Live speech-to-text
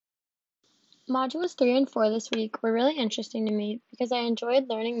Modules 3 and 4 this week were really interesting to me because I enjoyed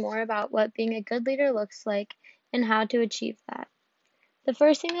learning more about what being a good leader looks like and how to achieve that. The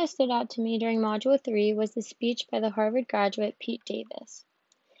first thing that stood out to me during Module 3 was the speech by the Harvard graduate Pete Davis.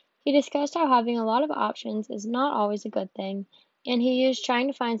 He discussed how having a lot of options is not always a good thing, and he used trying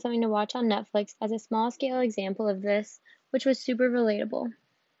to find something to watch on Netflix as a small scale example of this, which was super relatable.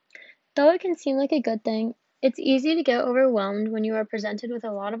 Though it can seem like a good thing, it's easy to get overwhelmed when you are presented with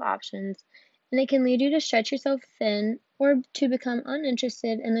a lot of options, and it can lead you to stretch yourself thin or to become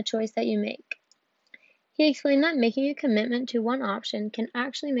uninterested in the choice that you make. He explained that making a commitment to one option can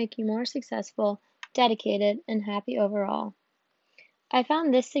actually make you more successful, dedicated, and happy overall. I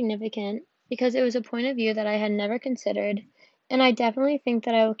found this significant because it was a point of view that I had never considered, and I definitely think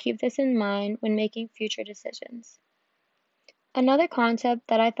that I will keep this in mind when making future decisions. Another concept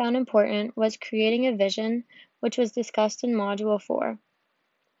that I found important was creating a vision, which was discussed in Module 4.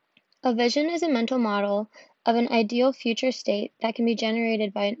 A vision is a mental model of an ideal future state that can be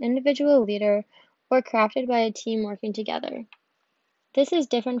generated by an individual leader or crafted by a team working together. This is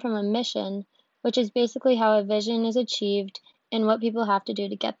different from a mission, which is basically how a vision is achieved and what people have to do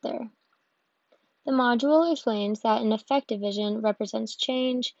to get there. The module explains that an effective vision represents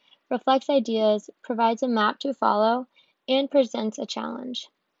change, reflects ideas, provides a map to follow, and presents a challenge.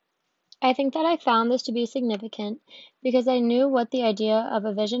 I think that I found this to be significant because I knew what the idea of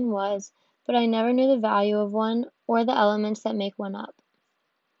a vision was, but I never knew the value of one or the elements that make one up.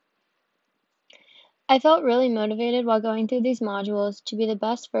 I felt really motivated while going through these modules to be the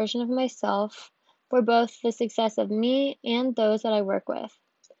best version of myself for both the success of me and those that I work with.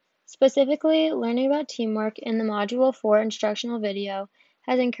 Specifically, learning about teamwork in the Module 4 instructional video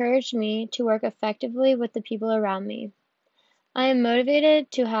has encouraged me to work effectively with the people around me. I am motivated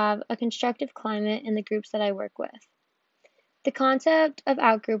to have a constructive climate in the groups that I work with. The concept of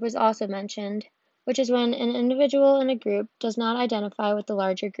outgroup was also mentioned, which is when an individual in a group does not identify with the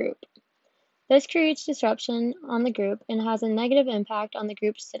larger group. This creates disruption on the group and has a negative impact on the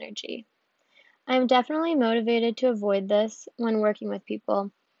group's synergy. I am definitely motivated to avoid this when working with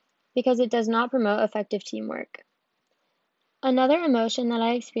people because it does not promote effective teamwork. Another emotion that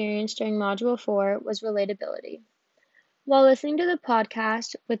I experienced during Module 4 was relatability. While listening to the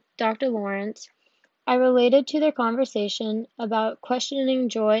podcast with Dr. Lawrence, I related to their conversation about questioning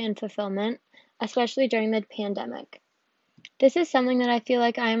joy and fulfillment, especially during the pandemic. This is something that I feel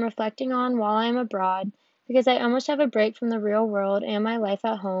like I am reflecting on while I am abroad because I almost have a break from the real world and my life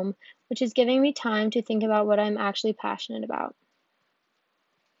at home, which is giving me time to think about what I'm actually passionate about.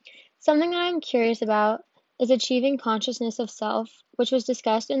 Something that I'm curious about is achieving consciousness of self, which was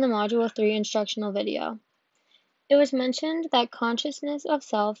discussed in the Module 3 instructional video. It was mentioned that consciousness of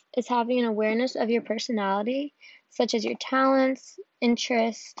self is having an awareness of your personality, such as your talents,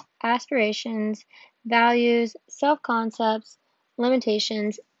 interests, aspirations, values, self-concepts,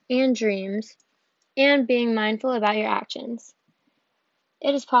 limitations, and dreams, and being mindful about your actions.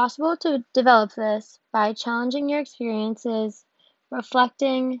 It is possible to develop this by challenging your experiences,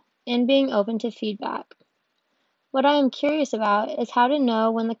 reflecting, and being open to feedback. What I am curious about is how to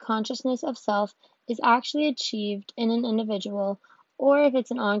know when the consciousness of self is actually achieved in an individual or if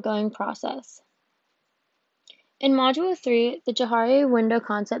it's an ongoing process. In Module 3, the Johari window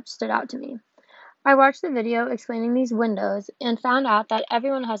concept stood out to me. I watched the video explaining these windows and found out that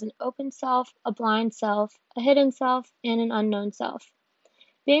everyone has an open self, a blind self, a hidden self, and an unknown self.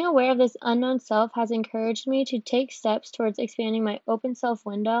 Being aware of this unknown self has encouraged me to take steps towards expanding my open self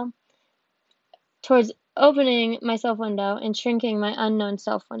window, towards opening my self window and shrinking my unknown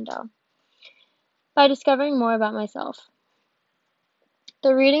self window by discovering more about myself.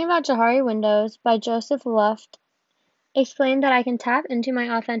 The reading about Johari windows by Joseph Luft explained that I can tap into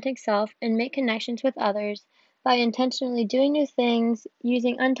my authentic self and make connections with others by intentionally doing new things,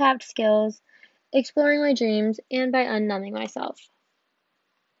 using untapped skills, exploring my dreams, and by unnumbing myself.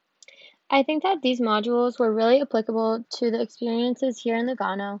 I think that these modules were really applicable to the experiences here in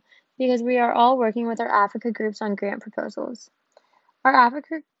Lugano because we are all working with our Africa groups on grant proposals. Our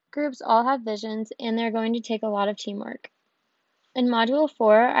Africa groups all have visions and they're going to take a lot of teamwork. In Module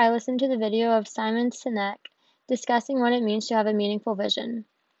 4, I listened to the video of Simon Sinek discussing what it means to have a meaningful vision.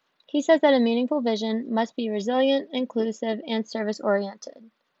 He says that a meaningful vision must be resilient, inclusive, and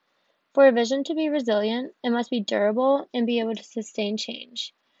service-oriented. For a vision to be resilient, it must be durable and be able to sustain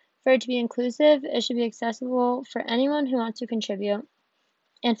change. For it to be inclusive, it should be accessible for anyone who wants to contribute.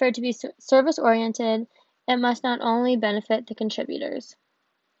 And for it to be service-oriented, it must not only benefit the contributors.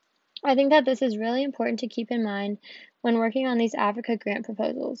 I think that this is really important to keep in mind when working on these Africa grant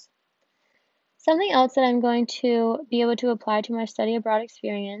proposals. Something else that I'm going to be able to apply to my study abroad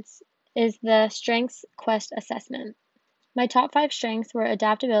experience is the Strengths Quest assessment. My top 5 strengths were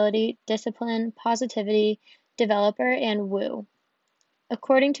adaptability, discipline, positivity, developer, and woo.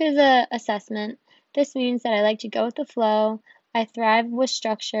 According to the assessment, this means that I like to go with the flow, I thrive with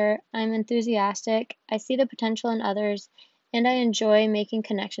structure, I'm enthusiastic, I see the potential in others, and I enjoy making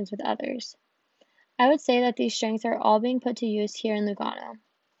connections with others. I would say that these strengths are all being put to use here in Lugano.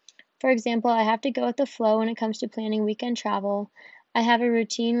 For example, I have to go with the flow when it comes to planning weekend travel. I have a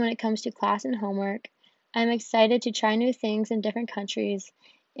routine when it comes to class and homework. I'm excited to try new things in different countries,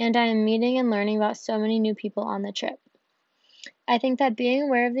 and I am meeting and learning about so many new people on the trip. I think that being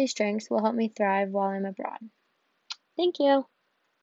aware of these strengths will help me thrive while I'm abroad. Thank you.